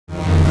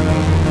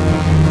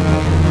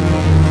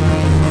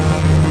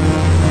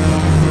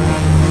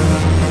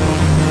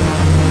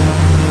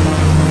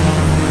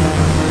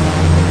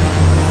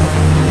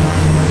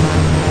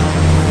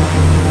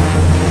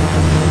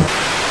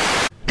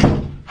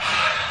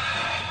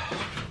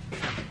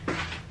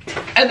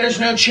And there's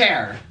no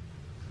chair.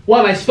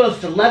 What, am I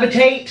supposed to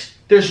levitate?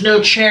 There's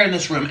no chair in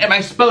this room. Am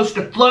I supposed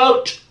to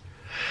float?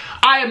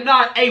 I am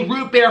not a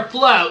root beer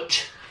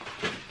float.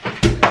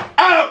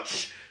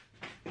 Ouch!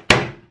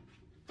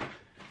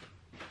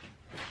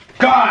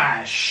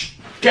 Gosh,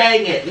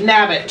 dang it,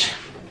 nabbit.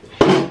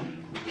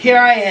 Here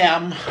I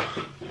am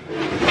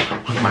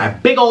with my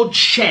big old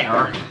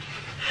chair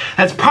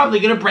that's probably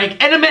gonna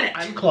break in a minute.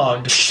 I'm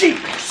clogged.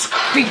 Sheepers,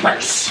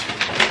 creepers.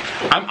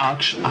 I'm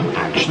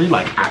actually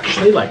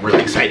like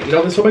really excited to eat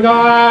all this. Oh my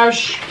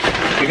gosh.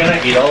 You're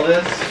gonna eat all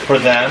this for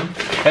them,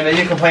 and then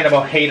you complain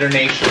about Hater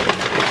Nation.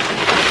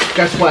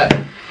 Guess what?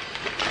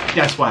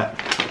 Guess what?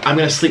 I'm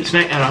gonna sleep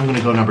tonight and I'm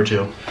gonna go number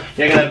 2.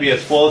 You're gonna be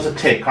as full as a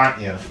tick,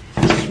 aren't you?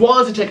 As well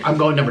as a tick, I'm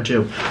going number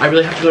 2. I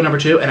really have to go number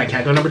 2, and I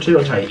can't go number 2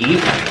 until I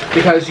eat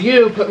because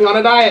you put me on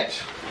a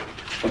diet.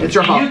 It's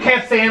your fault. You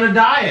can't stay on a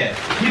diet.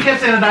 You can't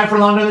stay on a diet for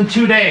longer than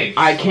 2 days.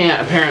 I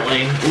can't,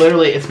 apparently.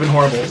 Literally, it's been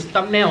horrible.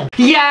 Thumbnail.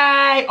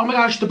 Yay! Oh my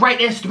gosh, the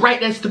brightness, the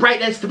brightness, the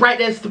brightness, the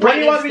brightness, the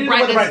brightness. What do you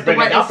want me to do with the brightness? Bring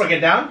it up, bring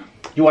it down?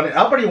 You want it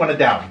up or do you want it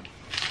down?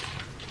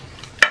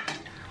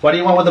 What do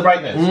you want with the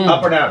brightness?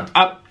 Up or down?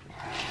 Up.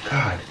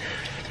 God.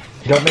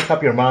 You don't make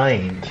up your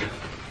mind.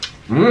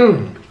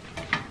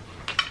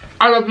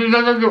 I love you, I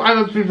love you, I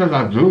love you, I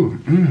love you.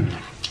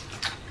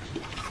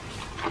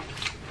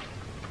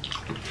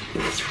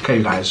 Okay,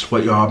 you guys,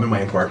 what y'all been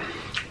waiting for.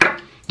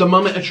 The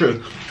moment of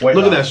truth. Wait,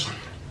 look at this.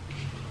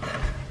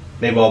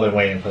 They've all been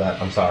waiting for that,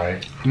 I'm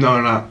sorry. No,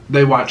 they're not.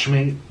 They watch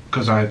me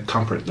because I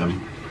comfort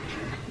them.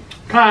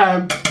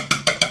 Okay.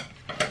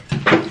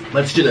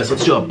 Let's do this.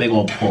 Let's do a big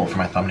old pull for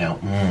my thumbnail.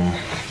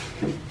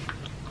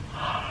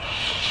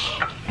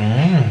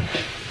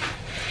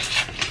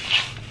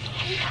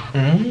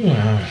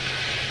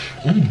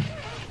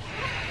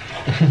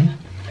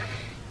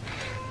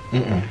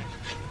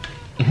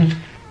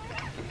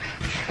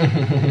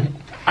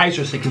 I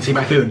just can see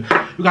my food.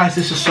 You guys,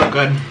 this is so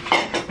good.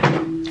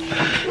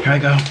 Here I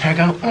go. Here I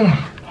go.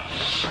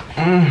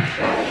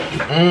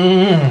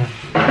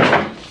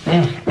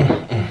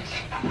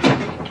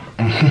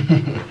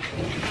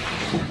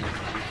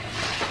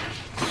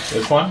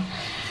 This one?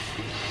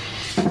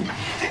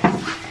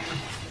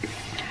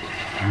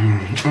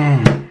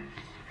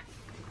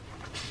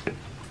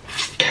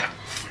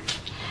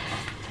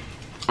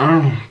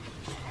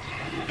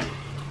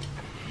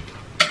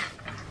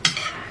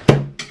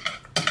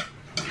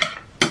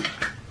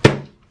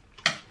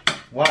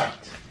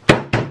 What?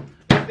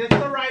 Is this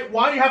the right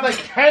one? You have like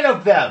 10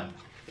 of them.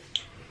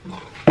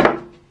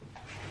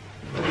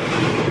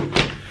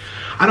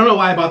 I don't know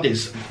why I bought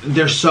these.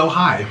 They're so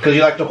high. Because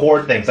you like to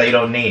hoard things that you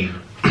don't need.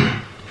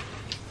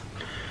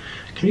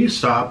 Can you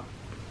stop?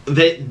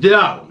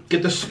 No.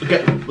 Get the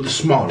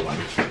smaller one.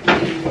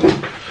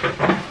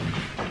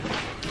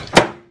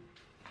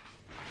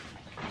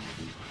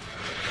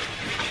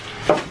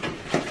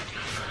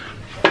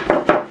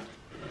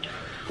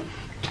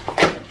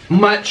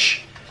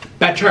 Much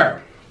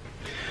better.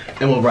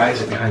 And we'll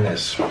rise it behind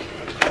this.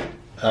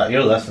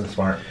 You're less than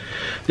smart.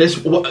 This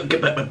but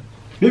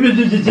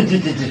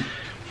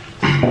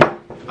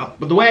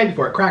the way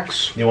before it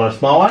cracks. You want a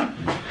small one?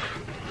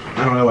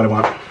 I don't know what I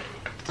want.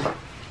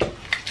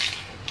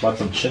 Want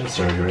some chin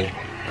surgery?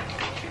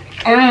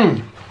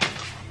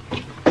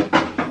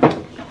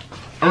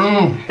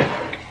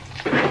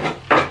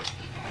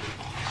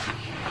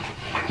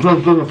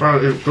 That's good if I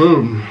eat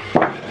food.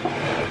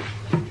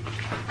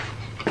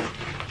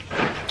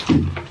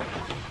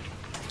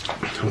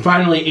 I'm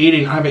finally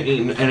eating. I haven't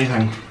eaten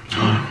anything.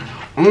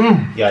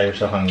 Yeah, you're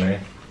so hungry.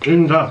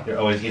 Eating stuff. You're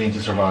always eating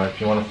to survive.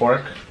 You want a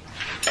fork?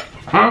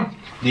 Huh?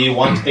 Do you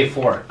want a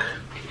fork?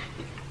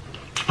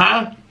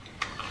 Huh?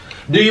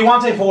 Do you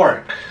want a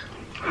fork?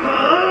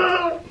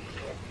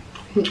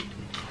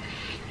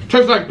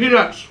 Tastes like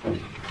peanuts.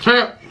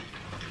 Hey.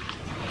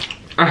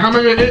 And how am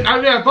I gonna eat? I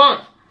need a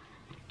fork.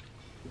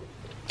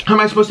 How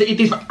am I supposed to eat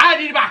these? I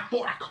need my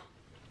fork.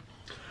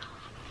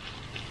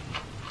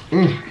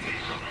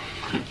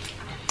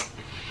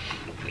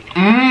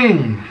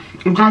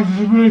 You guys, this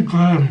is really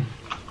good.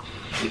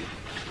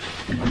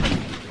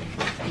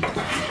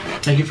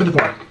 Thank you for the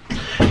fork.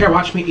 Here,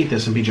 watch me eat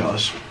this and be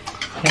jealous.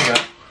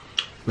 Okay.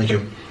 Thank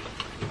you.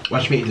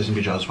 Watch me eat this and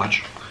be jealous.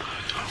 Watch.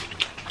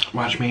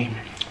 Watch me.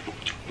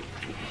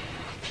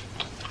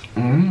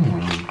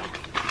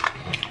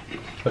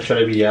 What should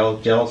I be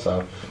jealous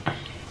of?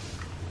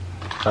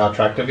 How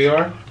attractive you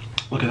are?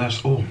 Look at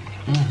this. Oh.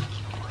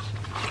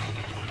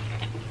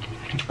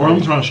 Or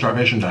I'm on a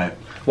starvation diet.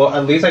 Well,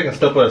 at least I can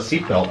still put a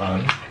seatbelt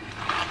on.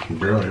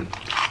 Really?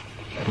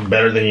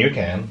 Better than you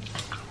can.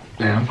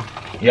 Yeah.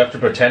 You have to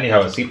pretend you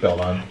have a seatbelt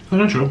on. That's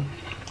not true.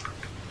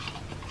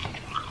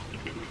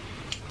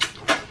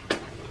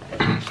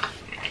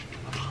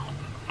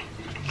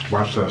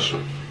 Watch this.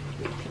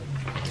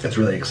 It's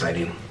really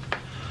exciting.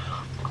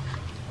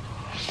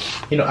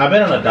 You know, I've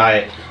been on a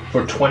diet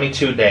for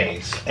 22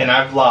 days, and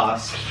I've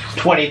lost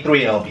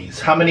 23 lbs.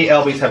 How many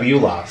lbs have you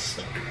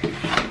lost?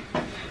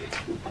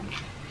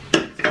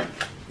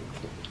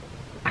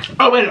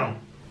 Oh, wait, no.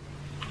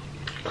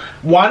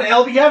 1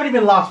 lb? You haven't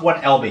even lost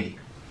 1 lb.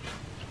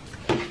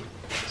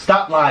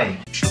 Stop lying.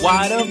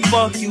 Why the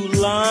fuck you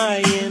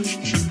lying?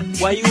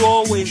 Why you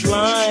always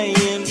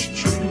lying?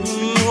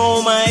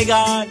 Oh my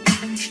god.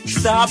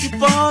 Stop your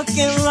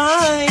fucking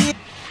lying.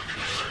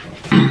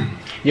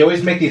 You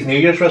always make these New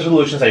Year's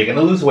resolutions that you're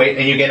gonna lose weight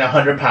and you gain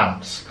 100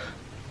 pounds.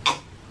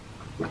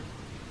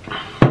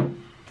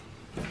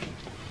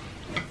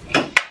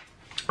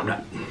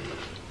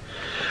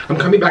 I'm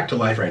coming back to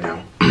life right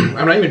now.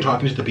 I'm not even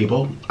talking to the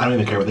people. I don't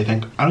even care what they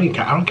think. I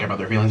don't care about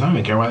their feelings. I don't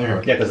even care why they're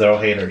here. Yeah, because they're all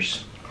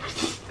haters.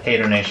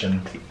 Hater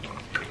nation.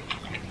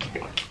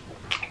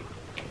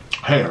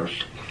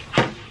 Haters.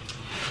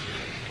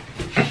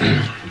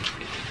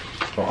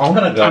 Well, I'm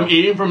gonna go. I'm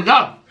eating from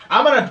no.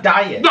 I'm on a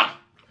diet. No.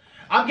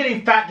 I'm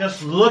getting fat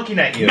just looking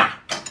at you. No.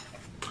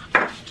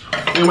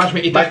 You watch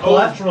me eat My this.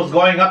 cholesterol's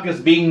going up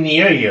just being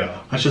near you.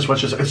 That's just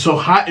what's just. It's so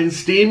hot and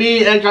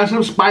steamy and got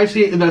some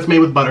spicy, and that's made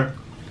with butter.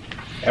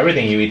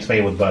 Everything you eat's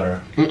made with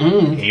butter.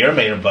 Mm-mm. You're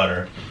made of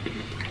butter.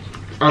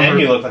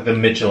 And you look like the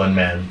Michelin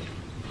Man.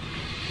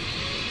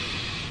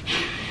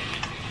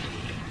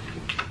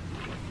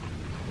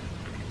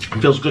 It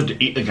feels good to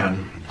eat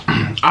again.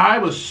 I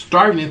was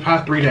starving these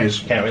past 3 days.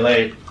 Can't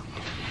relate.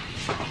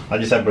 I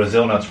just had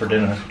Brazil nuts for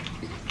dinner.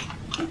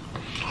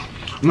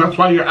 And that's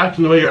why you're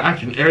acting the way you're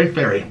acting, airy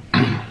fairy.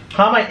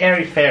 How am I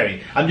airy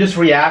fairy? I'm just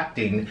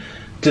reacting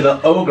to the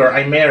ogre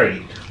I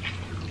married.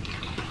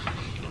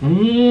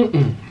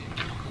 Mm-mm.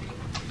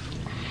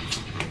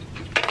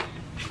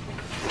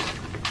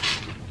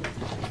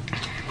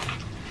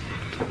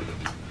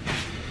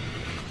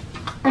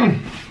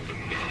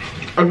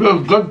 It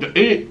feels good to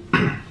eat.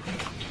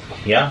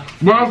 Yeah,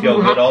 Well, you feel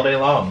good all day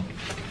long.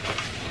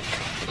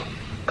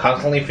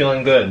 Constantly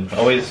feeling good.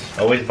 Always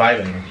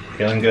vibing.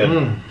 Feeling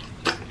good.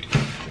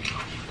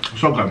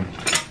 So good.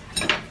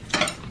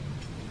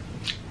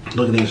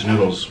 Look at these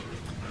noodles.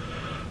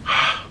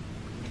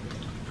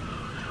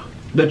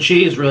 The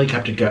cheese really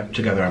kept it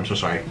together. I'm so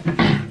sorry.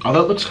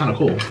 Although it looks kind of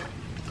cool.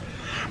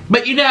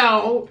 But you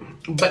know.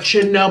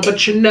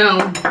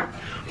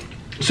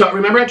 So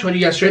remember I told you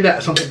yesterday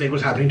that something big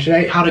was happening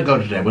today? How'd it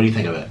go today? What do you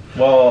think of it?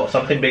 Well,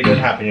 something big did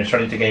happen. You're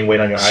starting to gain weight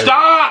on your eyelids.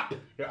 Stop!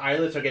 Your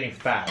eyelids are getting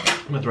fat.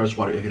 I'm gonna throw this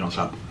water if you don't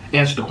stop.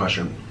 Answer the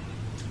question.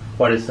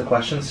 What is the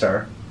question,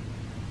 sir?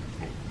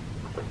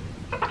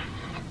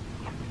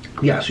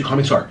 Yes, you call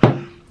me sir.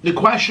 The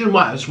question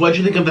was, what did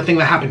you think of the thing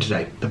that happened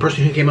today? The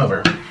person who came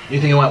over.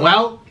 You think it went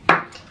well?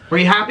 Were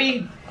you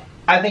happy?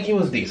 I think he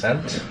was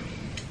decent.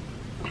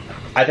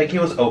 I think he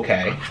was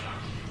okay.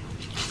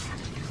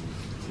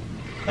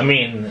 I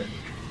mean,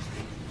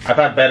 I've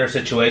had better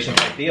situations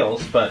like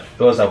deals, but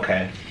it was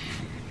okay.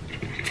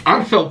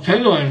 I'm still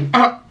tingling.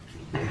 I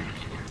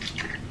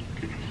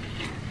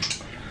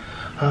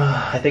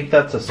think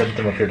that's a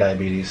symptom of your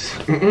diabetes.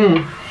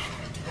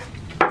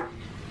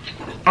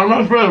 I'm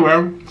not really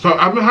weird. So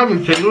I've been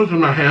having tingles in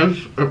my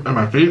hands and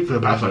my feet for the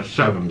past like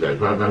 7 days.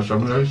 Right now,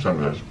 7 days.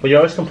 But you're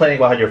always complaining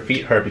about how your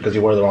feet hurt because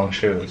you wore the wrong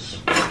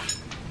shoes.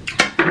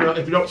 You know,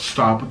 if you don't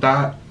stop with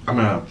that, I'm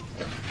gonna...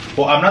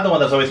 Well, I'm not the one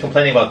that's always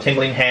complaining about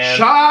tingling hands.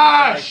 Shush!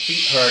 My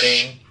feet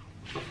hurting.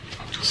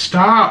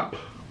 Stop.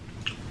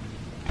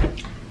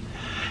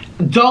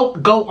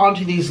 Don't go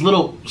onto these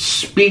little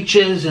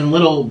speeches and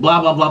little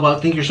blah blah blah blah.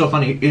 Think you're so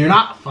funny. You're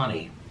not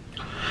funny.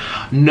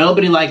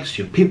 Nobody likes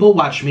you. People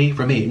watch me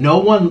for me. No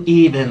one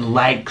even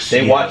likes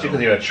you. They watch you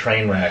because you're a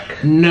train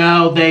wreck.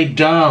 No, they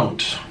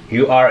don't.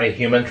 You are a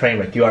human train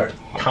wreck. You are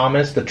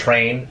Thomas the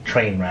train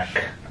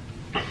wreck.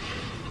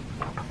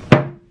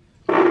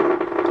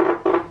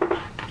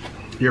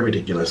 You're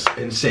ridiculous.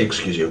 And say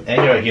excuse you.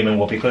 And you're a human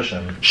whoopee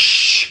cushion.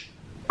 Shh.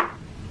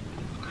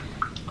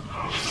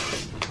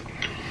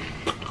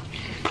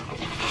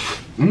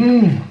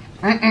 You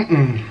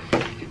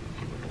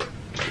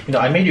know,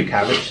 I made you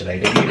cabbage today.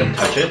 Did you even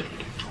touch it?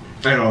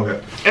 I know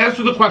it.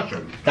 Answer the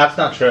question. That's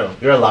not true.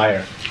 You're a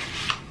liar.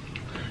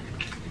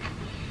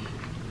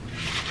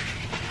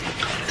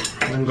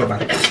 Let me go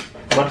back.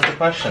 What's the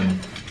question?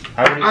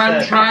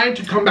 I'm trying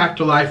to come back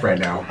to life right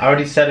now. I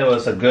already said it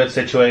was a good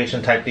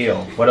situation type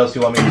deal. What else do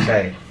you want me to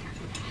say?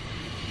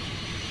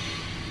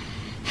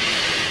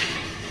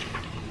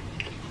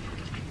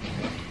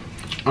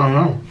 I don't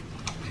know.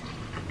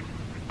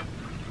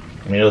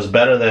 I mean, it was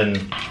better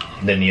than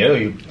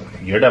you.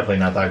 You're definitely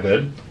not that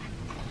good.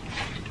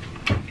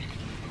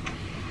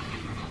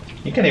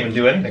 You can't even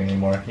do anything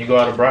anymore. You go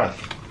out of breath.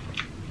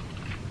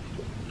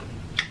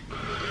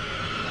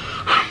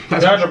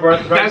 That's, out of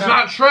breath right that's now.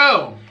 not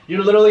true.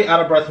 You're literally out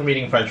of breath from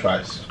eating French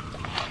fries.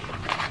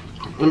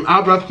 I'm out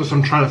of breath because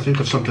I'm trying to think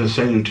of something to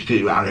say to get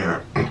you out of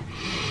here.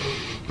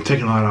 You're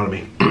taking a lot out of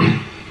me.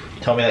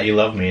 Tell me that you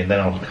love me, and then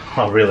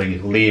I'll really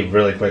leave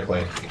really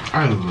quickly.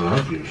 I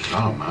love you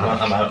so much. Well,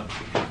 I'm out.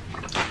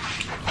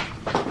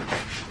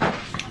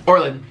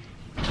 Orlin.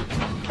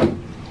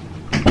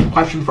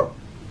 Question for...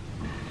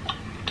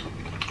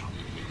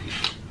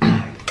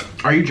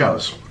 Are you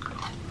jealous?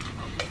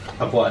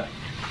 Of what?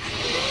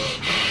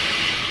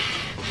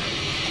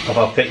 Of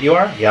how fit you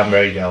are? Yeah, I'm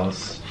very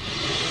jealous.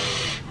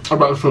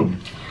 About the food.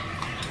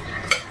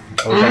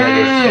 I wish I had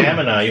your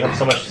stamina. You have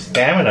so much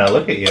stamina.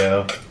 Look at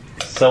you.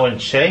 so in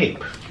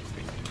shape.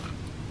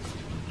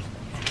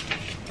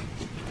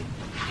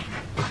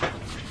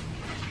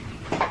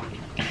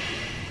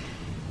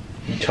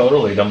 You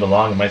totally don't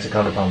belong in My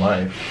Second Upon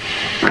Life.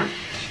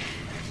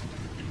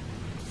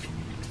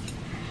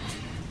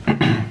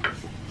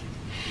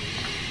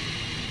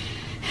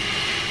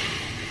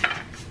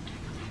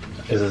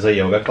 Is this a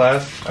yoga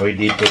class? Are we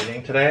deep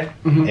breathing today?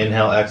 Mm-hmm.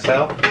 Inhale,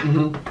 exhale.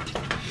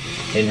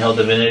 Mm-hmm. Inhale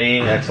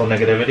divinity, exhale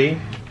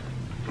negativity.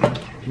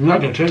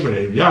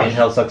 Negativity, yes.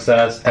 Inhale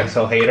success,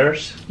 exhale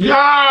haters.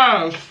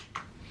 Yes!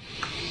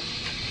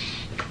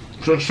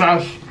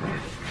 Success.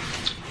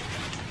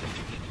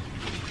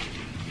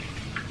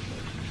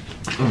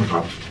 Oh my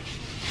god.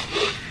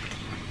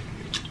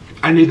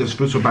 I need this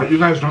food so bad. You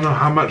guys don't know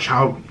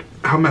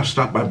how messed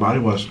up my body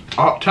was.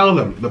 I'll tell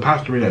them the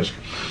past 3 days.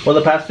 Well,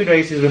 the past 2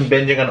 days he's been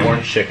binging on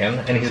orange chicken,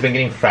 and he's been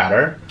getting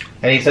fatter,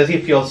 and he says he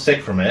feels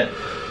sick from it.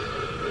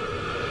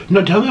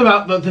 No, tell me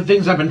about the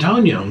things I've been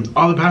telling you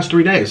all the past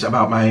 3 days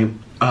about my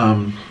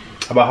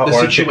about how the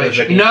orange chicken is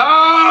situation. making...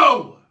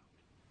 No!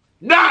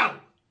 No!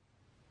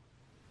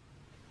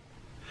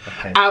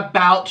 Okay.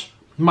 About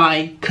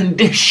my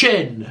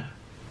condition.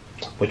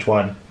 Which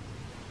one?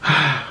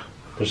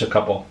 There's a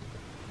couple.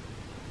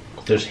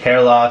 There's hair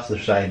loss,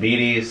 there's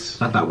diabetes.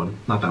 Not that one.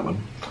 Not that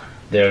one.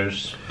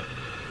 There's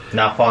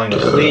not falling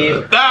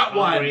asleep. That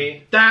hungry.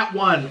 one. That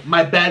one.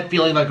 My bed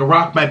feeling like a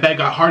rock. My bed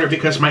got harder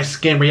because my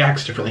skin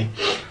reacts differently.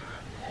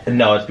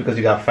 No, it's because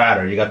you got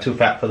fatter. You got too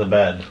fat for the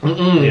bed.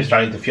 Mm-mm. You're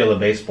starting to feel the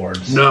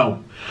baseboards.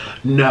 No.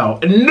 No.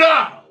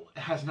 No!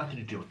 It has nothing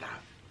to do with that.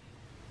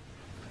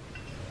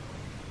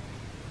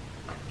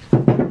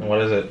 What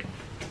is it?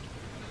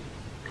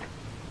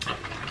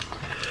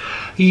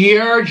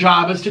 Your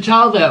job is to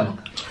tell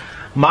them.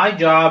 My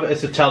job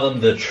is to tell them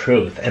the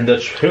truth. And the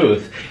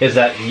truth is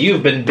that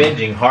you've been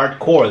binging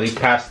hardcore these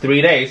past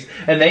 3 days,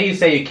 and then you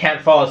say you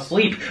can't fall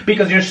asleep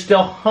because you're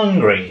still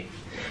hungry.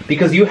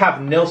 Because you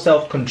have no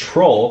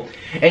self-control,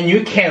 and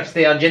you can't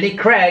stay on Jenny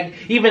Craig,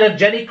 even if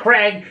Jenny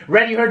Craig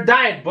read you her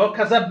diet book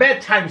as a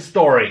bedtime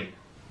story.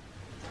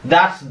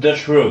 That's the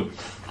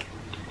truth.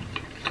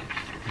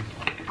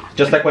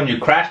 Just like when you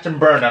crashed and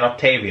burned on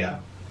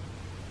Octavia.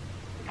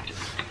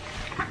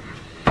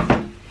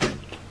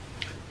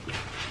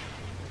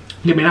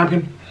 Give me a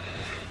napkin.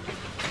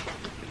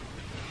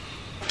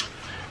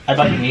 I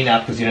thought you need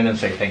that because you didn't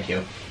say thank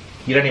you.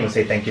 You didn't even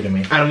say thank you to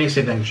me. I don't need to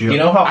say thank you. You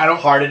know how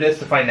hard it is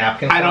to find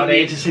napkins I don't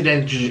nowadays? need to say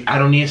thank you. I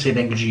don't need to say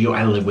thank you to you.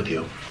 I live with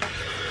you.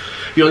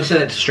 You only say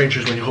that to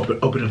strangers when you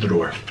open up the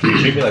door. You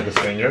treat me like a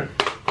stranger.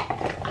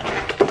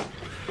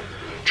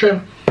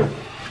 True.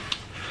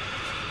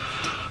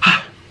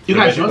 You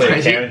guys, you know what's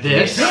crazy?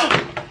 This.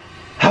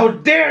 How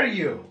dare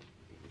you!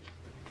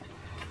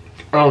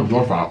 Oh,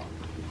 your fault.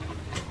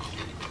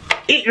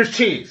 Eat your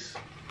cheese!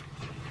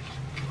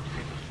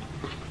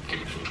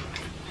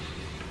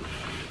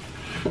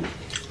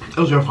 It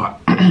was your fault.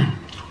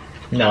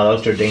 No,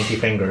 those are dainty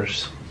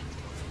fingers.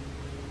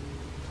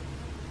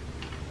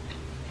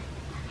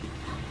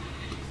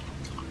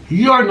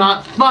 You're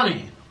not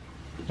funny.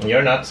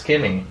 You're not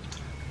skinny.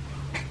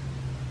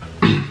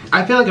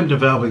 I feel like I'm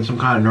developing some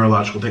kind of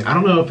neurological thing. I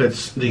don't know if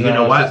it's the, you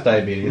know it's what? just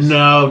diabetes.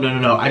 No.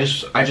 I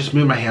just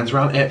move my hands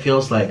around and it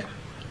feels like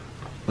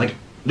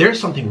there's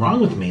something wrong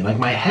with me. Like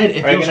my head,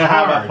 it Are you feels gonna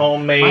hard. have a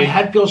homemade? My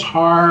head feels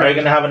hard. Are you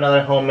gonna have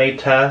another homemade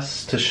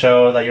test to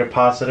show that you're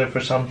positive for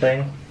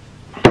something?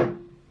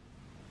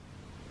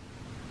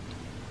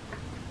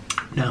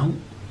 No.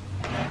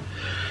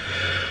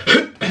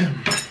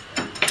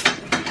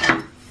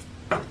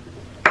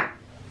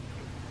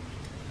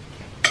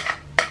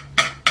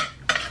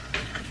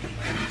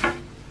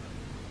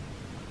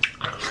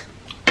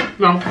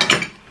 No.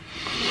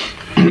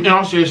 In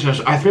all seriousness,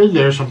 I think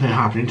there's something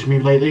happening to me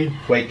lately.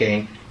 Weight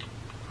gain.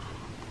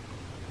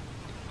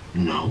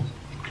 No.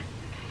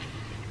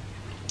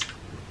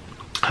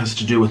 Has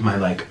to do with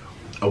my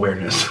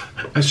awareness,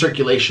 my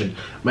circulation,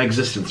 my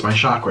existence, my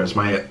chakras,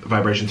 my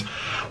vibrations.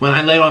 When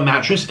I lay on a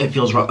mattress, it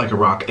feels like a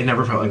rock. It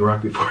never felt like a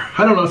rock before.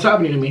 I don't know what's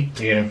happening to me.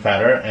 You're getting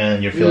fatter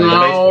and you're feeling the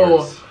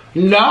baseboards.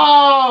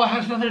 No, it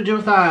has nothing to do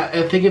with that.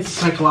 I think it's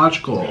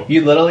psychological.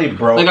 You literally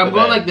broke I'm the going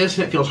bed. like this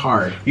and it feels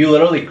hard. You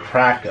literally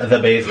cracked the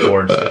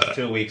baseboards just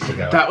 2 weeks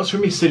ago. That was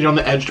from me sitting on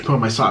the edge to put on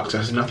my socks. It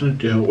has nothing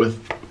to do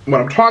with what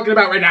I'm talking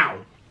about right now.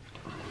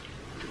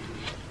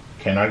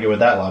 Can't argue with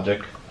that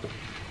logic.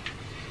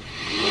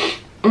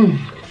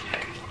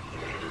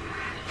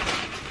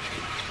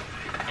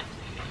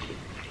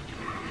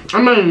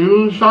 I'm gonna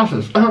use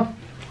sauces.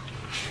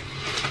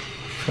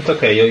 It's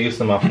okay, you'll use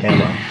them off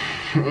camera.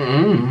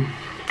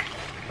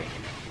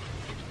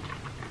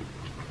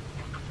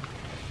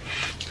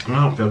 I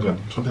don't feel good.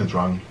 Something's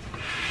wrong.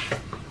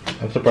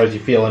 I'm surprised you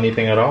feel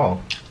anything at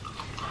all.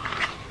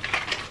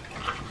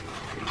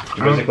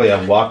 You're basically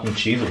a walking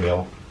cheese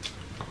wheel.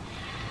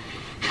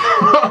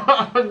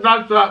 That's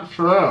not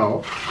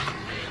true.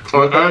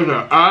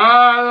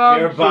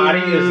 Your body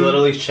is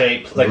literally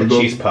shaped like a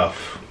cheese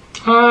puff.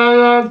 I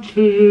love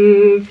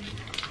cheese.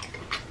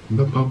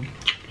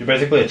 You're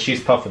basically a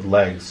cheese puff with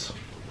legs.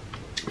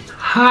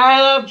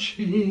 I love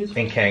cheese.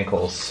 And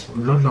Cankles.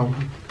 No.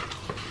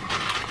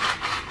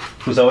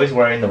 Who's always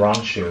wearing the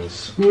wrong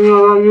shoes.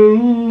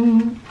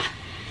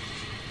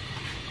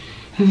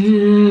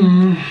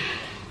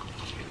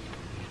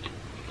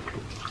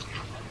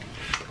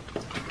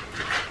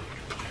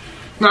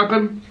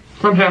 Nothing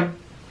from him.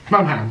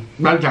 From him.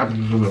 That's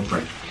happening to the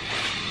friend.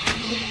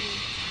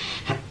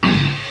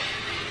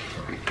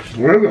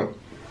 Where is it?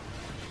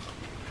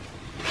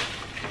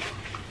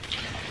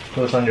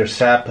 Goes on your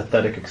sad,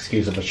 pathetic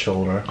excuse of a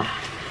shoulder.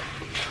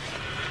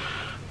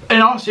 In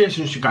all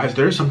seriousness, you guys,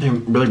 there is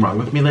something really wrong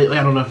with me lately.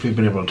 I don't know if you've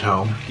been able to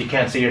tell. You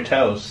can't see your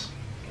toes.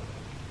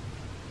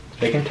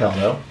 They can tell,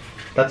 though.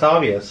 That's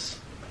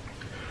obvious.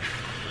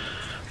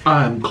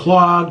 I'm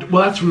clogged.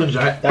 Well, that's from the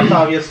diet. That's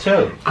obvious,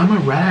 too. I'm a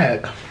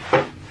wreck.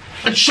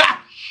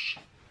 Shush!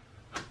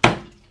 You're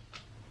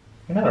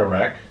not a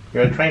wreck.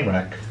 You're a train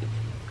wreck.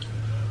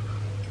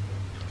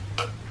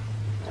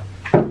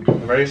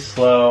 Very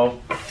slow,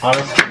 on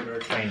a scooter,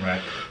 train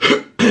wreck.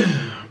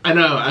 I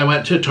know. I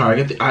went to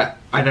Target. I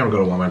never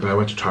go to Walmart, but I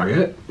went to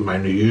Target, my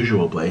new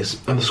usual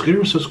place, and the scooter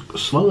was so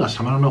slow last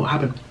time. I don't know what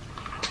happened.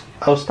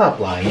 Oh, stop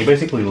lying. You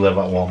basically live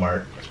at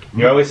Walmart.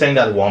 You're always saying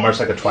that Walmart's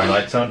like a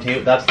Twilight Zone to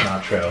you. That's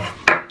not true.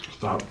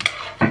 Stop.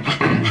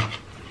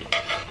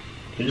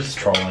 You're just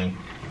trolling.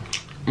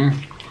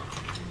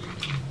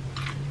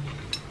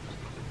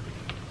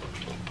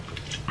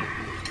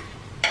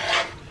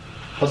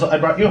 Also, I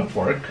brought you a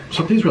fork.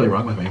 Something's really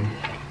wrong with me.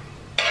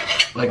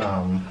 Like,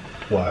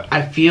 what?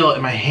 I feel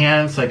in my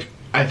hands, like,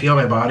 I feel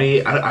my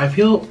body. I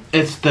feel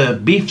it's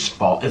the beef's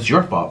fault. It's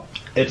your fault.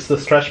 It's the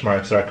stretch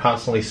marks that are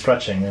constantly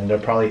stretching and they're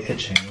probably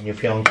itching and you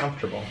feel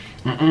uncomfortable.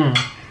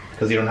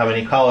 Because you don't have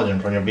any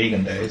collagen from your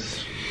vegan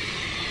days.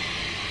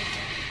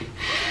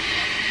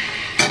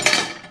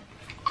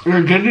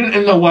 You're getting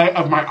in the way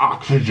of my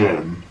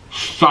oxygen.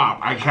 Stop.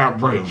 I can't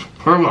breathe.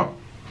 Here we go.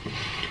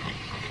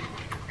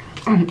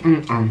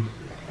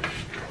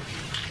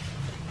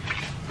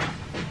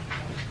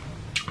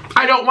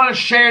 I don't want to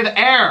share the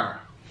air.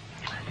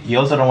 You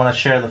also don't want to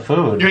share the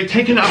food. You're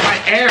taking up my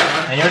air.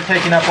 And you're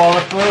taking up all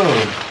the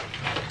food.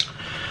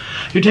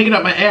 You're taking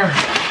up my air.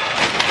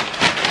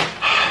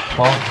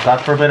 Well,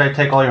 God forbid I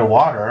take all your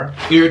water.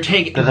 You're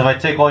taking... Because if I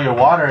take all your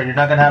water, you're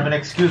not going to have an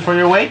excuse for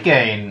your weight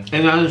gain.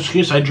 And not an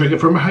excuse. I drink it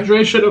for my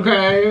hydration,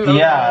 okay?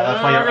 Yeah,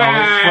 that's why you're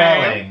always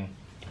swelling.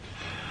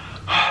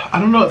 I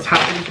don't know what's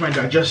happening to my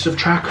digestive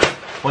tract.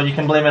 Well, you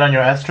can blame it on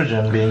your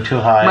estrogen being too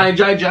high. My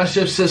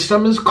digestive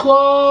system is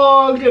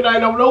clogged, and I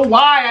don't know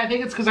why. I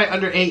think it's because I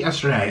underate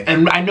yesterday.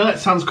 And I know that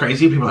sounds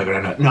crazy. People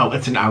are like, no,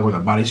 it's an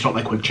algorithm. Bodies don't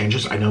like quick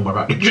changes. I know more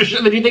about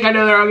nutrition than you think I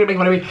know. They're all going to make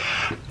fun of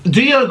me.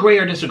 Do you agree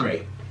or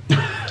disagree? Do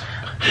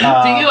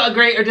you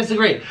agree or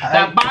disagree?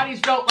 That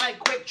bodies don't like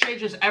quick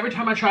changes. Every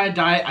time I try a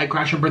diet, I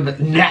crash and burn the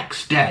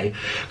next day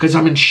because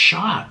I'm in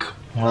shock.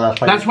 Well,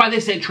 that's why they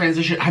say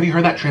transition. Have you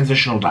heard that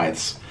transitional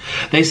diets?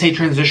 They say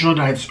transitional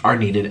diets are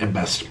needed and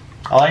best.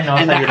 All I know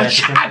is that your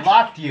dietitian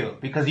blocked you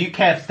because you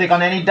can't stick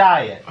on any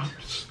diet.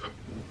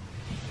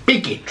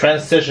 Speaking.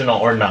 Transitional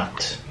or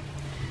not.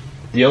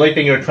 The only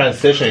thing you're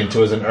transitioning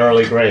to is an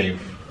early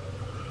grave.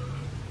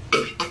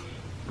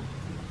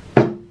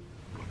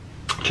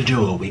 To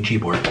do a Ouija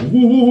board. All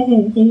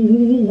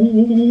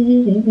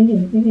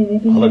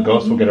the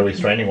ghosts will get a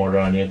restraining order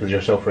on you because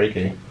you're so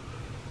freaky.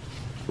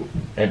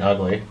 And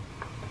ugly.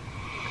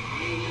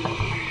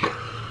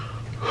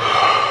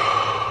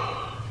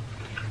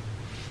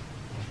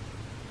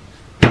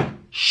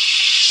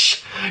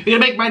 Shh! You're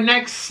gonna make my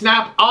neck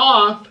snap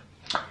off.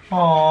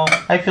 Oh,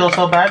 I feel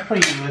so bad for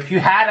you. If you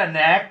had a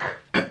neck,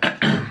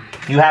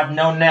 you have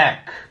no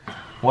neck.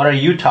 What are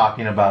you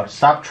talking about?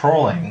 Stop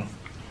trolling.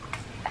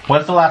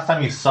 When's the last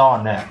time you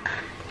saw a neck?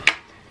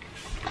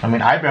 I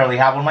mean, I barely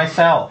have one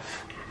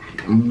myself.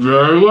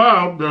 Very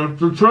well, that's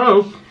the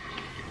truth.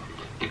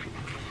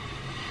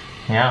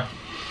 Yeah.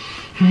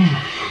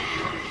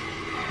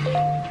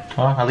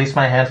 Well, at least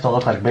my hands don't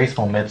look like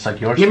baseball mitts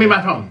like yours. Give me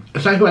my phone.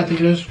 Is that who I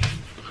think it is?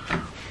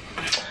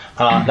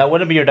 That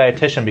wouldn't be your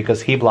dietitian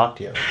because he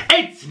blocked you.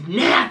 It's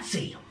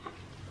Nancy!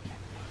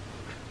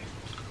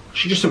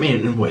 She just sent me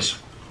an invoice.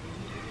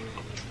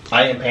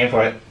 I ain't paying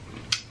for it.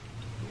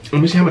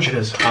 Let me see how much it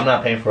is. I'm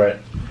not paying for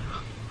it.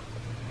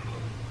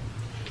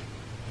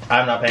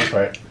 I'm not paying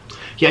for it.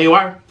 Yeah, you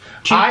are.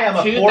 I am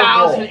a poor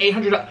girl.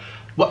 $2,800.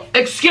 What?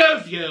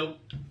 Excuse you.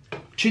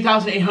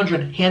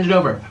 $2,800. Hand it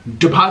over.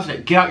 Deposit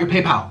it. Get out your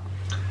PayPal.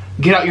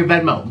 Get out your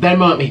Venmo.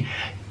 Venmo at me.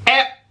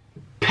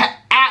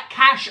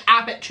 Cash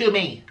app it to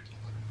me.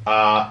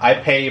 I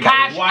pay you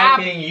by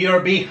wiping your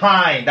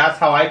behind. That's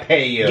how I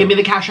pay you. Give me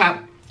the cash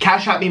app.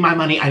 Cash app me my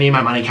money. I need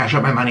my money. Cash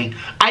app my money.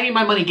 I need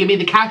my money. Give me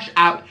the cash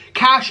app.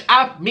 Cash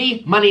app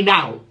me money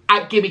now.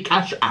 Give me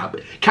cash app.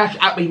 Cash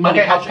app me money.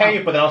 Okay, I'll pay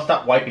you, but then I'll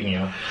stop wiping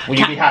you. Will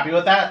you be happy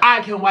with that?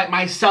 I can wipe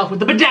myself with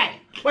the bidet.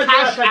 When's the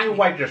last time you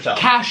wiped yourself?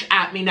 Cash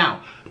at me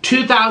now.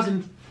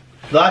 2,000.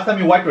 The last time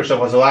you wiped yourself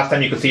was the last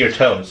time you could see your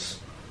toes.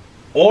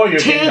 Or your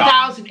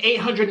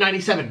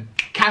 2,897.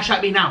 Cash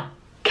at me now.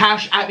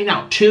 Cash at me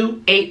now.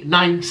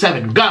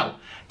 2,897. Go.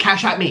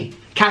 Cash at me.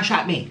 Cash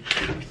at me.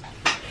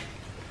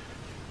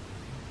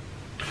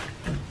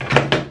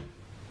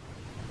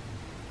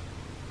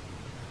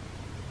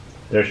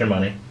 There's your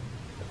money.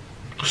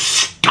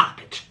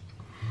 Stop it.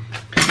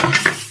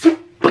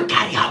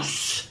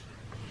 SpaghettiOs.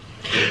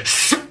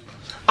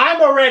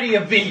 I'm already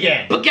a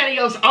vegan.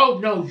 SpaghettiOs. Oh,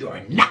 no,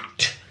 you're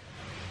not.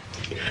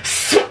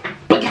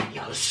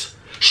 SpaghettiOs.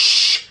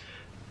 Shh.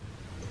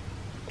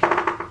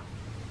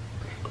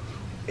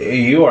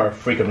 You are a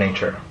freak of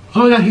nature.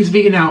 Oh, yeah, he's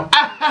vegan now.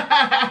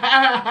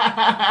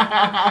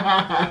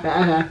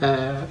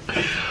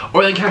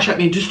 Or then cash at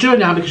me. Just do it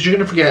now because you're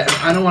going to forget.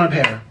 I don't want to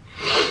pay her.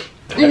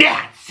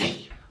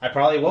 Nancy. I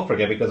probably will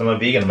forget because I'm a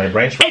vegan and my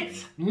brain's...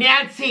 It's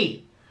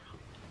Nancy.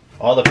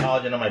 All the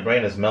collagen on my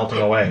brain is melting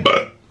away.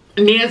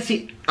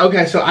 Nancy.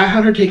 Okay, so I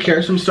had her take care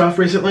of some stuff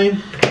recently.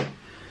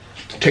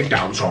 Take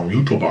down some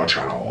YouTuber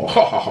channel.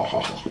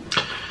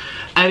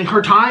 And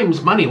her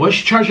time's money. What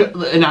she charge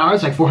an hour?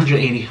 It's like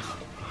 $480.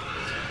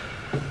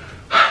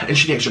 And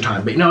she takes her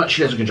time. But you know what?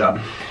 She does a good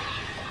job.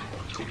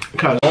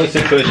 The only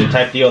situation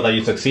type deal that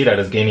you succeed at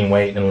is gaining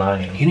weight and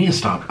lying. You need to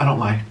stop. I don't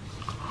lie.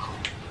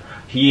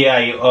 Yeah,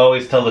 you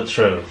always tell the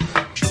truth.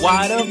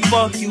 Why the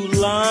fuck you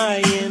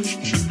lying?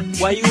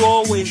 Why you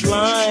always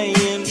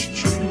lying?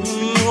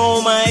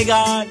 Oh my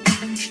God.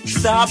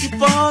 Stop your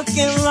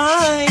fucking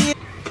lying.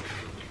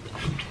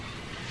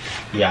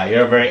 Yeah,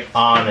 you're a very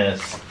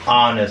honest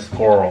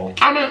girl.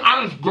 I'm an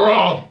honest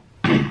girl.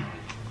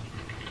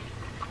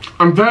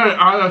 I'm very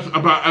honest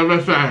about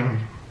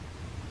everything.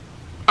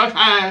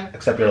 Okay.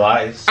 Except your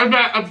lies. I'm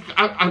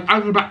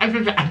about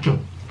everything.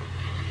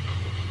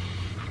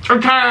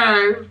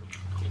 Okay.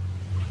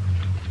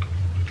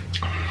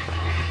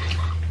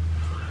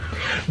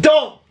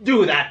 Don't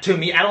do that to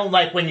me. I don't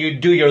like when you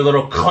do your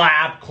little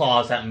crab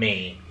claws at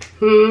me.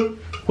 Hmm.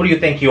 Who do you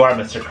think you are,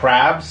 Mr.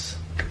 Krabs?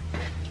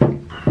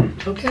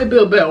 Okay,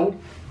 Bill.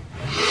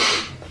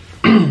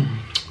 I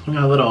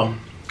got a little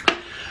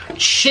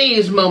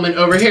cheese moment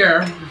over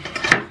here.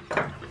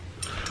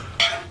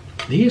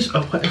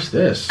 What is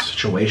this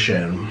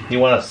situation? You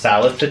want a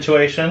salad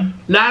situation?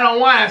 No, I don't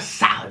want a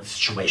salad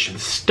situation.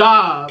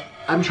 Stop.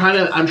 I'm trying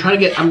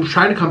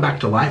to come back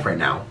to life right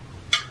now.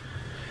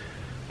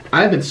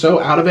 I've been so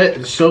out of it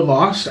and so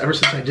lost ever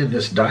since I did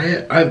this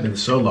diet. I've been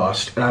so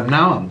lost, and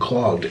now I'm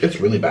clogged.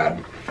 It's really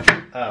bad.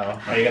 Oh,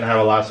 are you gonna have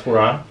a last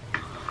hurrah?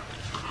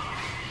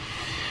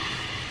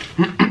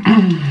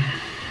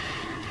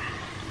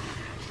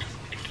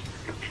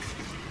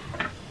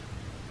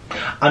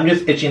 I'm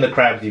just itching the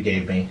crabs you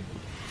gave me.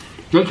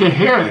 They can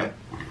hear it.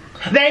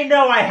 They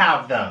know I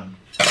have them.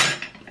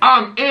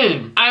 I'm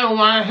in. I don't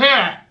want to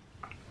hear it.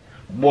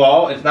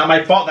 Well, it's not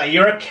my fault that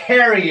you're a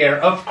carrier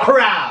of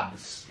crabs.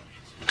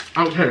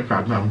 I don't carry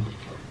crab now.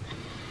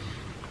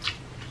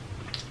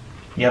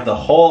 You have the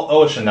whole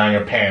ocean down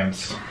your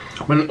pants.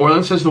 When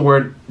Orlin says the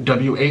word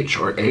WH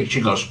or H,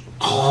 he goes,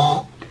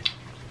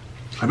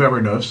 have you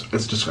ever noticed?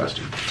 It's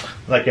disgusting.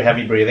 Like your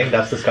heavy breathing?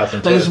 That's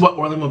disgusting too. This is what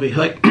Orlin will be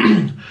like.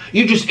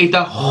 You just ate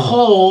the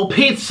whole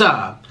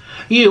pizza.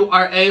 You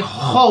are a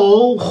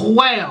whole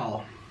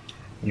whale.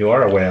 You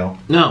are a whale.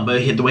 No, but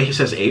the way he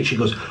says H, he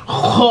goes,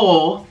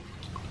 whole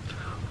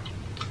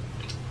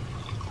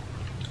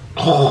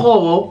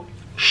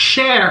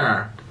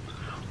share.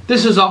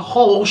 This is a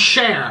whole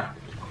share.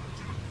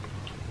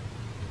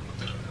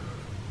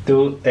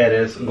 Tú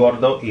eres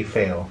gordo y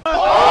feo.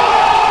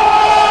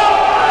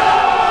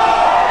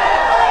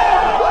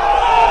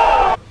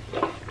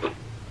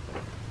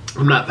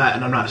 I'm not fat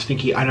and I'm not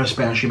stinky. I know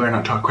Spanish. You better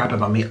not talk crap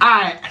about me.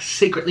 I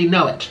secretly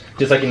know it.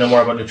 Just like you know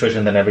more about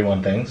nutrition than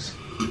everyone thinks.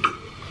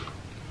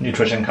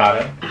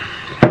 Nikocado.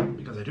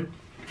 Because I do.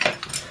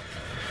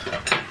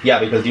 Yeah,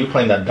 because you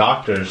claim that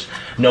doctors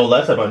know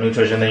less about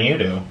nutrition than you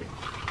do.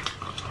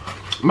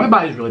 My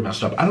body's really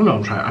messed up. I don't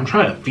know. I'm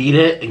trying to feed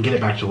it and get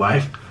it back to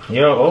life.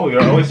 You're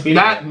always feeding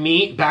that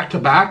meat back to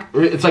back.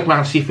 It's like when I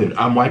have seafood.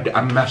 I'm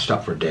messed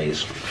up for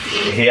days.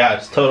 Yeah,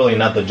 it's totally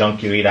not the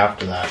junk you eat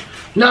after that.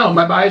 No,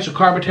 my body's a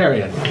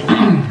carbitarian.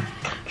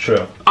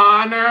 True.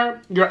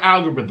 Honor your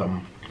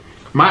algorithm.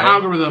 My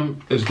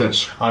algorithm is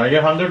this. Honor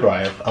your hunger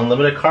drive.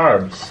 Unlimited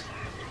carbs.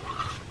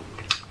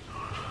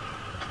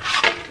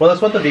 Well,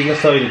 that's what the vegans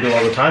tell you to do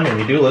all the time, and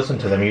you do listen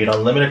to them. You eat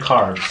unlimited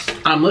carbs.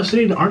 I'm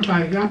listening, aren't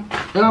I? Yep.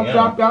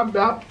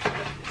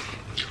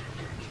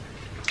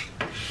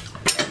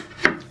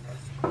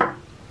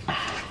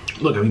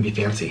 Look, I'm gonna be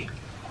fancy.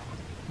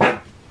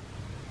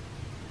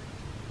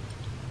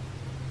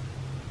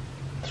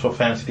 That's what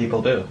fancy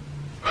people do.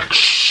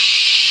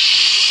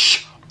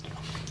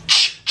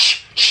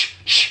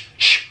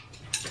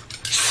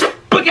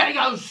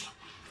 SpaghettiOs!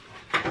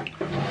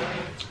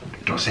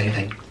 Don't say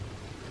anything.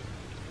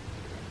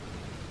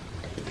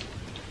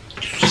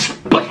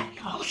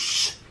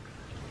 SpaghettiOs!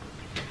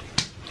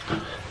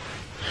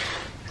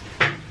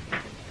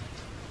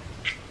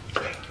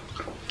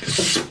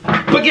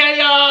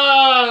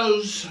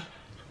 SpaghettiOs!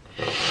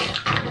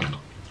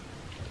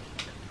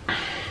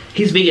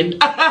 He's vegan.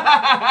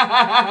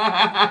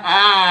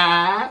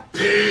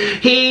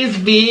 He's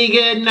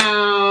vegan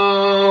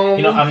now.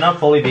 You know, I'm not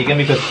fully vegan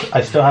because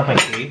I still have my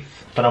teeth,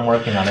 but I'm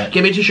working on it.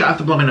 Give me a tissue. I have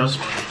to blow my nose.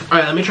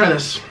 Alright, let me try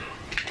this.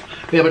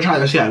 We have to try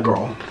this. Yeah,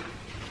 girl.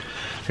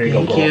 Here you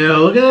go, Thank girl. you.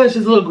 Look at this.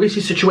 It's a little greasy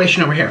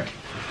situation over here.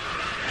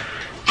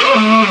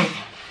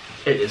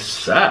 It is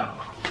so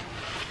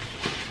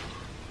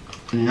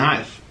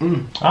nice.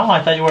 Oh,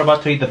 I thought you were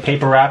about to eat the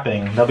paper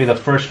wrapping. That'll be the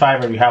first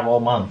fiver you have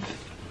all month.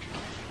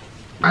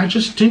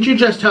 Didn't you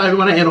just tell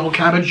everyone I ate a whole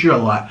cabbage? You're a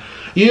lot.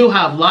 You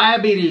have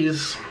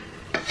diabetes.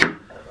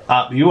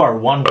 You are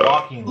one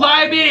walking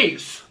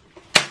Diabetes!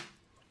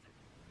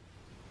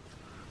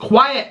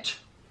 Quiet.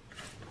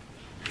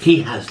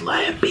 He has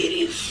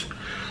diabetes.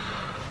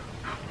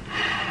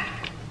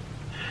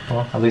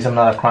 Well, at least I'm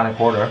not a chronic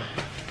hoarder.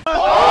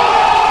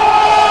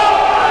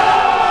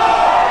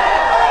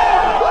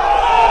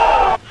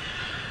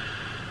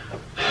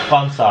 Oh,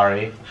 I'm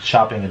sorry.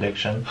 Shopping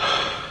addiction.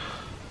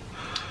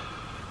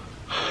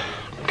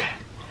 Okay.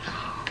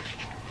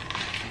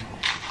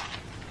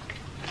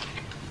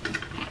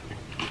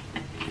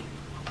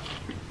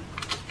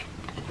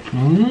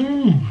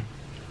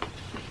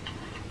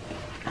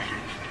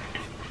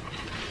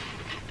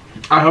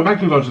 I hope I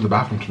can go to the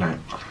bathroom tonight.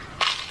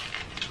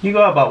 You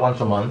go about once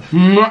a month.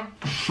 You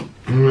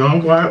know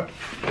what?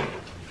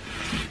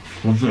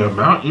 With the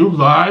amount you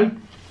lie.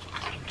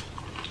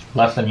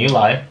 Less than you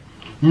lie.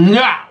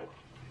 No!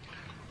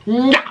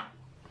 No!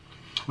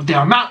 With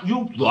the amount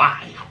you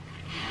lie.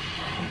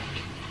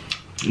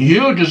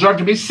 You deserve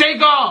to be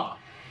single!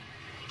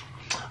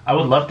 I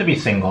would love to be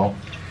single,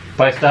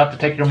 but I still have to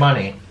take your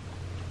money.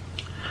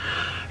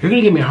 You're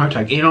gonna give me a heart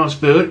attack eating all this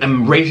food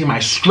and raising my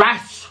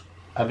stress!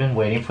 I've been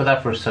waiting for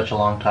that for such a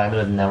long time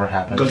and it never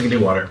happened. Go get me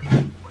water.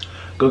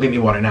 Go get me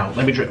water now.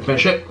 Let me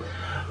finish it.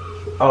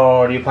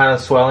 Oh, do you plan on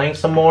swelling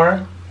some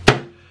more?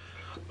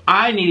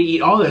 I need to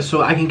eat all this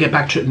so I can get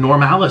back to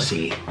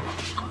normalcy.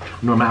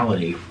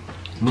 Normality.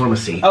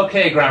 Normacy.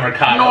 Okay, Grammar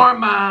Cado.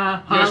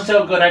 Norma! You're Huh?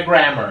 so good at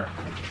grammar.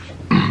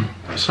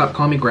 Stop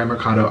calling me Grammar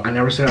Cado. I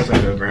never said I was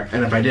like a grammar,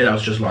 and if I did, I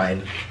was just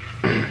lying.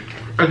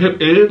 I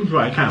kept eating so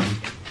I can.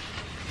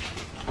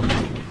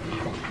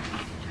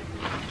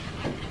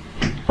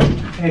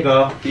 Here you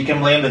go. You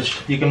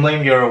can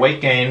blame your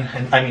weight gain,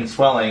 and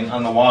swelling,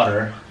 on the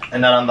water,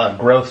 and not on the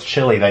gross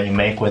chili that you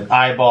make with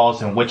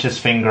eyeballs and witch's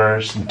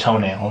fingers and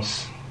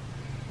toenails.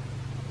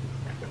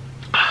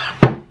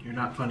 You're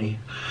not funny.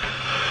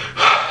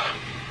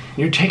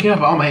 You're taking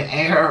up all my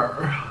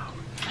air.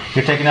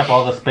 You're taking up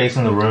all the space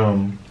in the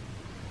room.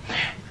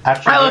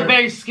 Actually, I look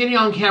very skinny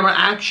on camera.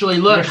 Actually,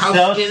 look You're how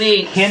so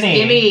skinny. skinny.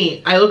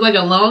 Skinny. I look like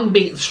a long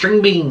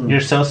string bean.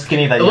 You're so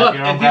skinny that you Look, have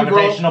your own if you roll-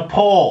 gravitational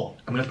pull.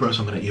 I'm gonna throw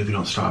something at you if you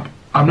don't stop.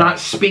 I'm not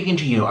speaking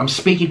to you. I'm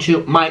speaking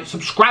to my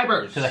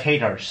subscribers. To the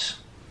haters.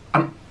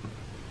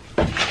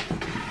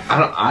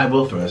 I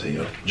will throw this at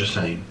you. Just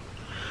saying.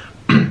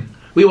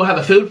 We will have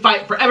a food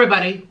fight for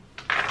everybody.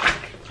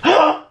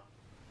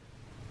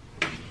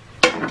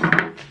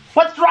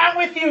 What's wrong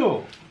with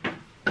you?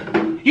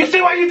 You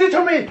see what you did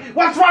to me?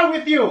 What's wrong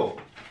with you?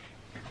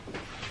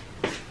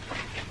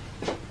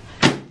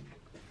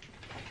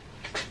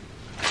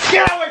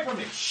 Get away from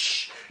me!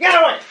 Shh! Get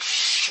away!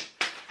 Shh!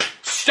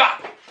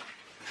 Stop.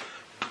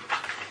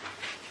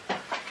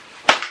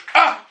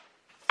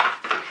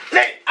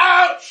 Nick!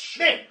 Ouch!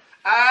 Nick!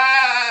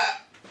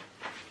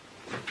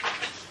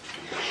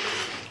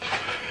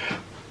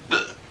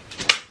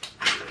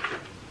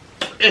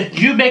 If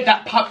you make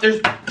that pop, there's...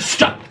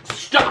 Stop.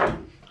 Stop.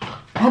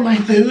 On my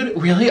food?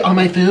 Really? On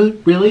my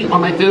food? Really? On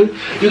my food?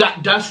 You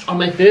got dust on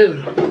my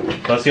food.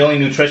 That's the only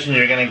nutrition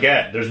you're gonna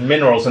get. There's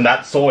minerals in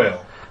that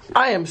soil.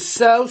 I am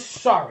so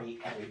sorry,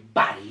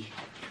 everybody.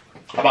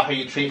 About how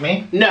you treat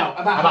me? No,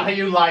 About how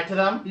you lie to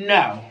them?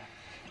 No.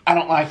 I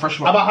don't lie, first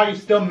of all. About how you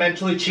still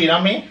mentally cheat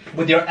on me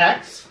with your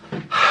ex?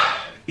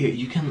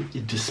 You can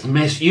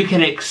dismiss, you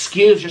can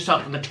excuse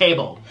yourself from the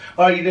table.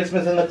 Oh, are you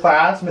dismissing the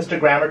class, Mr.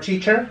 Grammar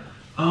Teacher?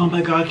 Oh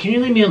my god, can you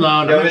leave me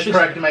alone? You're always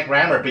correcting my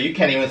grammar, but you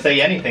can't even say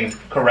anything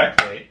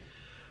correctly.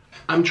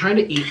 I'm trying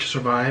to eat to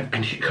survive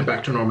and come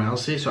back to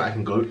normalcy so I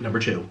can go number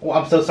 2. Well,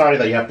 I'm so sorry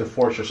that you have to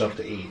force yourself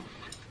to eat.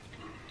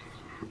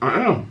 I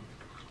know.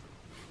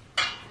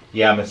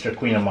 Yeah, Mr.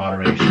 Queen of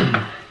Moderation.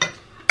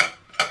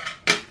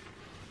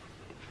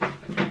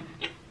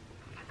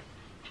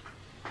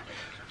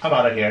 I'm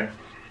out of here.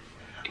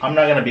 I'm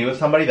not gonna be with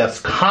somebody that's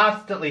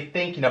constantly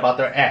thinking about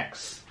their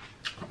ex.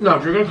 No,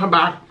 if you're gonna come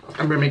back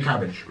and bring me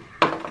cabbage.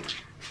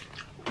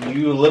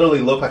 You literally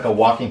look like a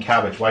walking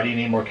cabbage. Why do you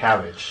need more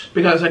cabbage?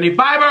 Because I need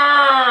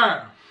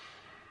fiber!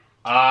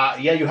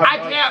 Yeah, you have... I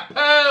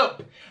can't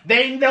poop!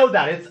 They know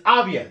that. It's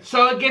obvious.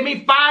 So give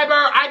me fiber!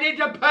 I need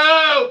to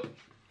poop!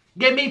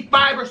 Give me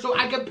fiber so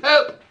I can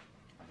poop!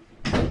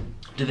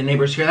 Did the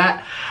neighbors hear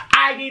that?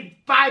 I need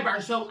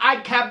fiber so I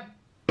can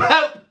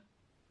poop!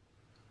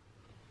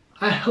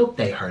 I hope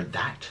they heard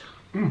that.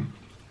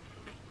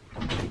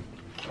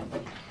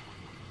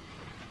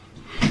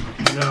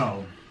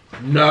 No.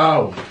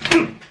 No.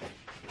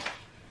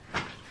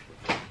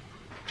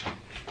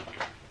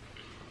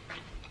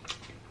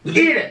 Eat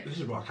it! This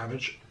is raw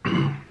cabbage.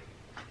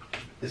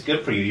 It's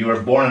good for you. You were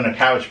born in a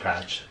cabbage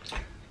patch.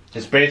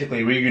 It's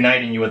basically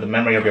reuniting you with the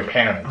memory of your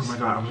parents. Oh my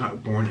god, I was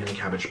not born in a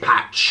cabbage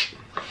patch.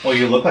 Well,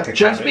 you look like a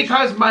Just cabbage.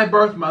 because my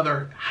birth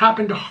mother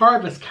happened to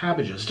harvest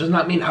cabbages does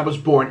not mean I was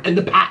born in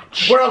the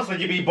patch. Where else would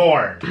you be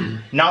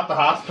born? Not the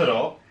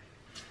hospital.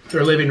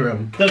 Their living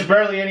room. There's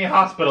barely any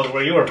hospitals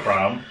where you were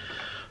from.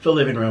 The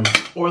living room.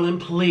 Orlin,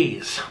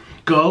 please,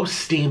 go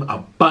steam a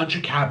bunch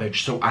of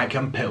cabbage so I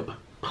can poop.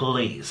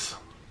 Please.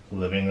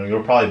 Living room. You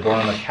were probably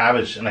born in a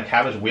cabbage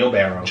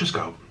wheelbarrow. Just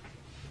go.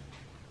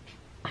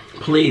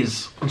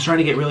 Please. I'm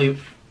starting to get really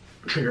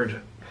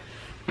triggered.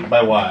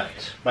 By what?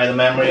 By the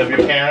memory of your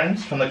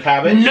parents from the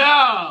cabbage?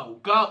 No!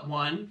 Got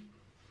 1.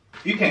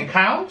 You can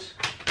count?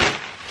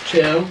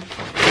 2.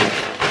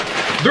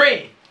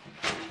 3.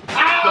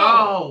 Ow!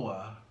 Go!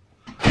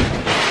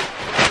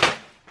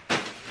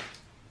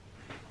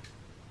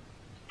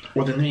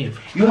 Well, then leave.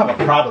 You have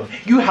a problem.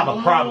 You have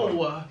a problem.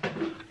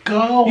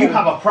 Go. You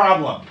have a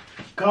problem.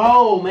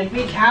 Go. Make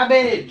me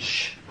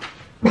cabbage.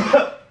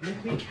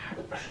 Make me cabbage.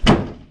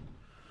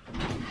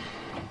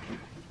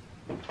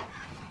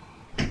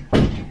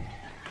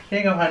 Here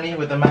you go, honey.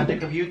 With the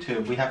magic of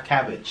YouTube, we have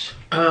cabbage.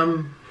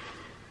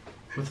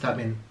 What's that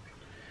mean?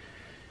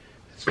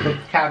 It's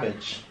cooked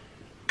cabbage.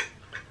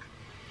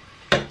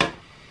 I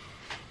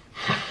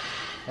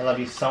love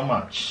you so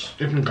much.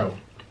 You can go.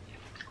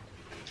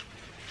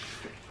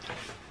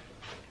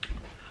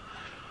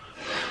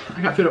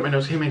 I got food up my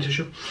nose. Give me a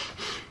tissue.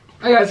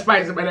 I got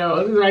spice in my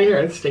nose. It's right here.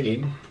 It's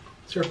stinging.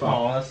 It's your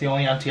fault. Oh, that's the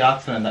only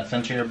antioxidant that's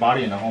sent to your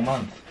body in a whole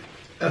month.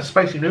 A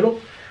spicy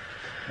noodle?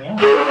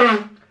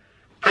 Yeah.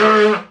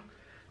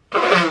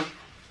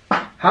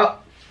 How?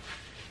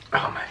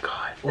 Oh my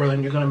god.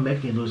 Orlin, you're gonna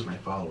make me lose my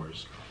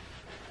followers.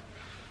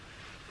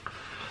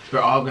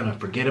 They're all gonna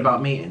forget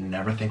about me and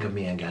never think of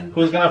me again.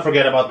 Who's gonna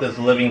forget about this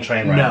living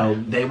train wreck? No,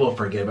 they will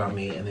forget about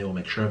me and they will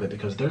make sure of it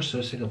because they're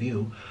so sick of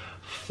you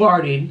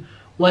farting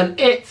when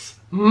it's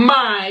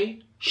my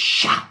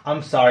shop.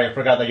 I'm sorry, I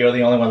forgot that you're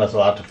the only one that's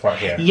allowed to fart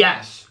here.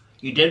 Yes,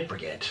 you did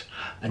forget.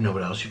 I know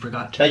what else you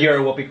forgot. That you're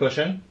a whoopee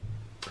cushion?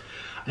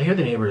 I hear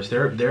the neighbors.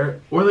 They're.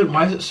 Orlin,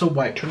 why is it so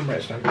white? Turn the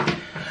bright side.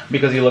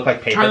 Because you look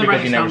like paper, Turn the because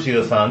bright you never side. see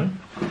the sun?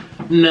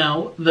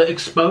 No, the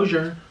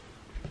exposure.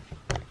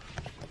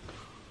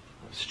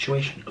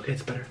 Situation. Okay,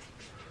 it's better.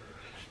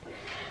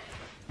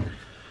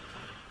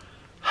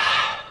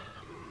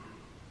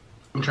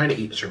 I'm trying to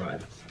eat,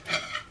 survive.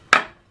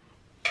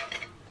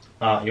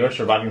 You were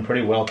surviving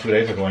pretty well 2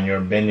 days ago when you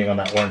were binging on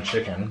that orange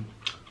chicken.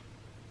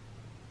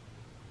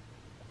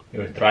 You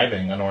were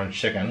thriving on orange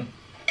chicken.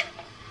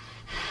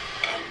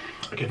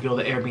 I can feel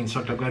the air being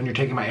sucked up. Good, and you're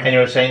taking my air. And you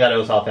were saying that it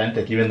was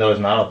authentic, even though it's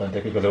not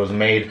authentic because it was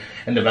made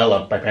and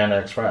developed by Panda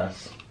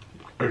Express.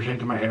 Are you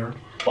taking my air?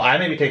 Well, I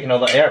may be taking all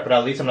the air, but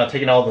at least I'm not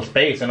taking all the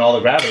space and all the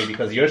gravity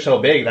because you're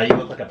so big that you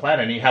look like a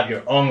planet and you have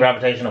your own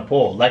gravitational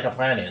pull, like a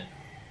planet.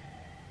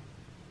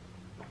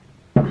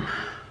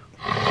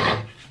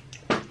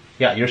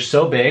 Yeah, you're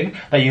so big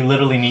that you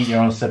literally need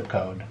your own zip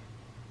code.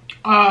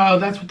 Oh,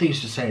 that's what they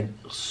used to say in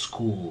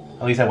school.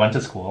 At least I went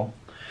to school.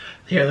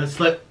 Here, let's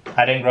let...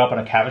 I didn't grow up on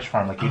a cabbage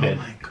farm like you did.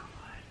 Oh my god.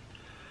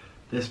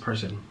 This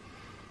person.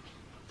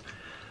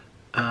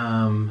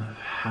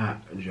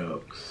 Fat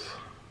jokes.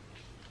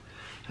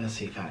 Let's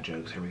see, fat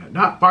jokes. Here we go.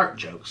 Not fart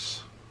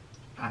jokes.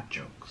 Fat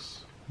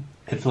jokes.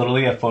 It's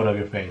literally a photo of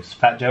your face.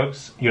 Fat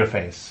jokes, your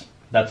face.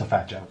 That's a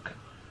fat joke.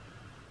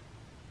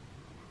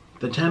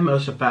 The 10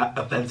 most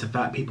offensive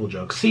fat people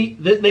jokes. See,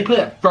 they put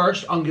it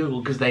first on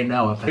Google because they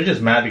know You're offensive.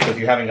 just mad because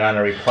you haven't gotten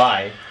a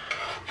reply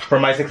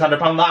from my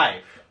 600-pound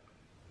life.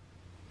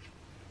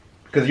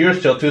 Because you're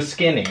still too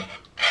skinny.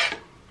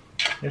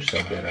 You're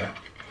so bitter.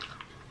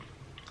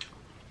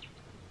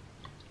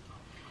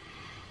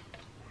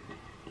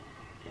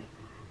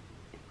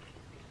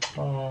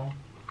 Oh.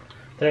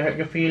 Did I hurt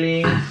your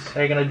feelings?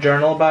 Are you going to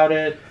journal about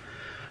it?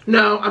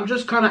 No, I'm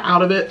just kind of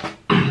out of it.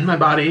 My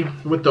body,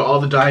 with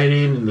all the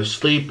dieting and the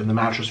sleep and the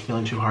mattress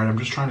feeling too hard. I'm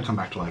just trying to come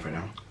back to life right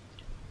now.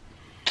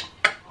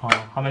 Oh,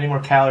 how many more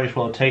calories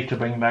will it take to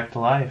bring you back to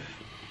life?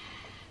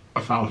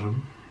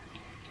 1,000.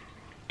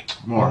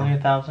 More. Only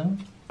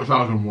 1,000?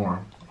 1,000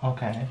 more.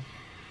 Okay.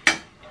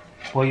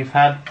 Well, you've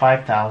had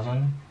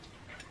 5,000.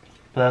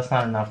 But that's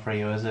not enough for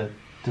you, is it?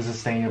 Does it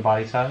stay in your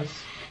body size?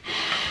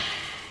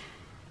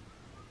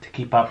 To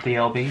keep up the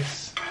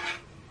lbs?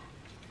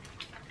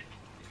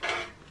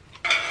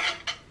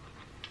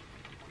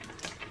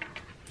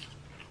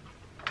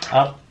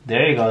 Oh,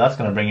 there you go. That's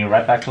going to bring you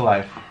right back to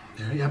life.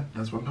 Yeah, yep,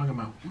 that's what I'm talking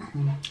about.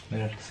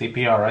 There's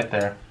CPR right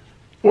there.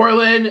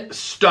 Orlin,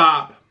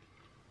 stop.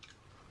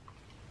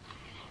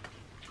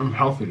 I'm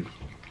healthy.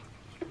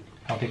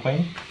 Healthy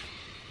queen?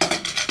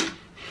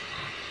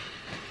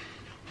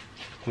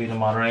 Weed in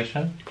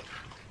moderation?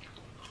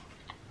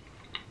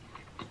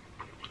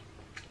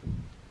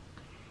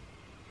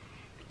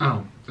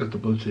 Oh, it's the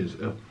blue cheese.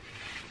 Ew.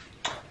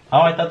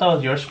 Oh, I thought that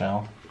was your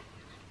smell.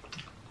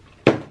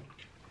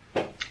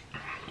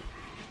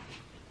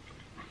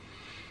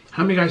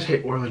 How many guys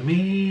hate Orlin?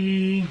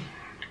 Me.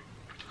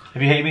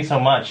 If you hate me so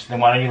much, then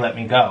why don't you let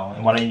me go?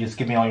 And why don't you just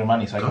give me all your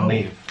money so I can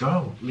leave?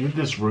 Go. Leave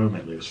this room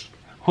at least.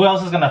 Who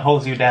else is going to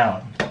hose you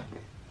down?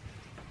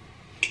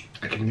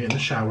 I can get in the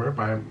shower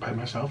by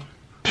myself.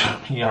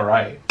 Yeah,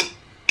 right.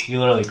 You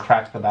literally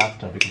cracked the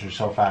bathtub because you're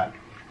so fat.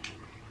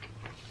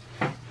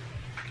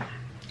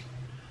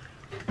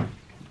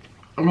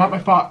 I'm not my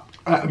fault.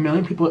 A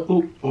million people.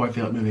 Oh, I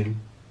feel it moving.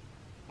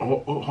 Oh,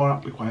 hold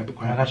on. Be quiet, be Oh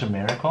quiet. my gosh, a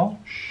miracle?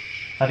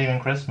 Not even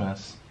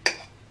Christmas.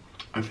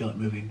 I feel it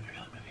moving. I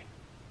feel it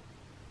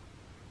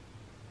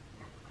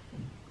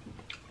moving.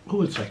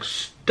 Oh, it's like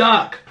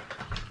stuck.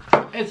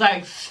 It's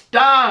like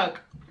stuck.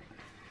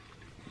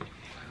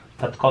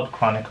 That's called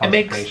chronic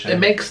constipation. It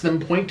makes them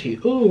pointy.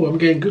 Ooh, I'm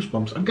getting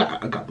goosebumps. I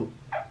got. Ew.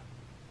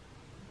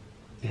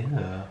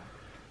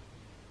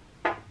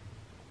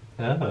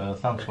 Ew,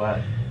 sounds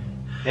wet.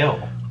 Ew.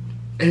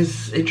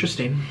 It's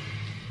interesting.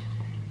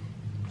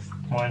 It's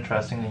more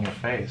interesting than your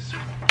face.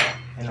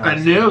 I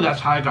knew that's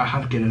how I got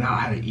how to get it out.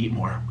 How to eat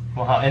more.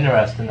 Well, how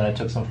interesting that I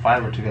took some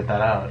fiber to get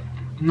that out.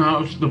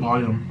 No, it's the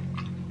volume.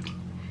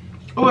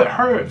 Oh, it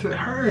hurts. It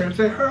hurts.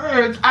 It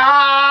hurts.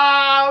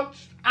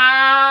 Ouch!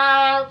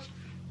 Ouch!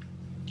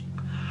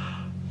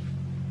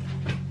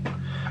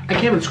 I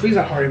can't even squeeze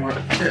that hard anymore.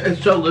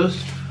 It's so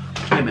loose.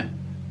 Wait a minute.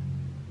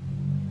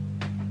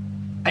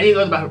 I need to go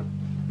to the bathroom.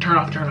 Turn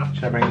off, turn off.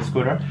 Should I bring the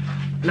scooter?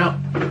 No.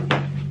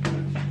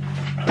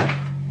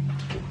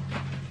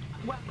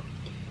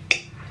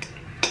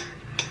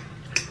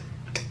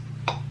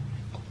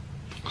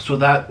 So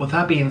with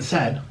that being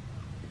said,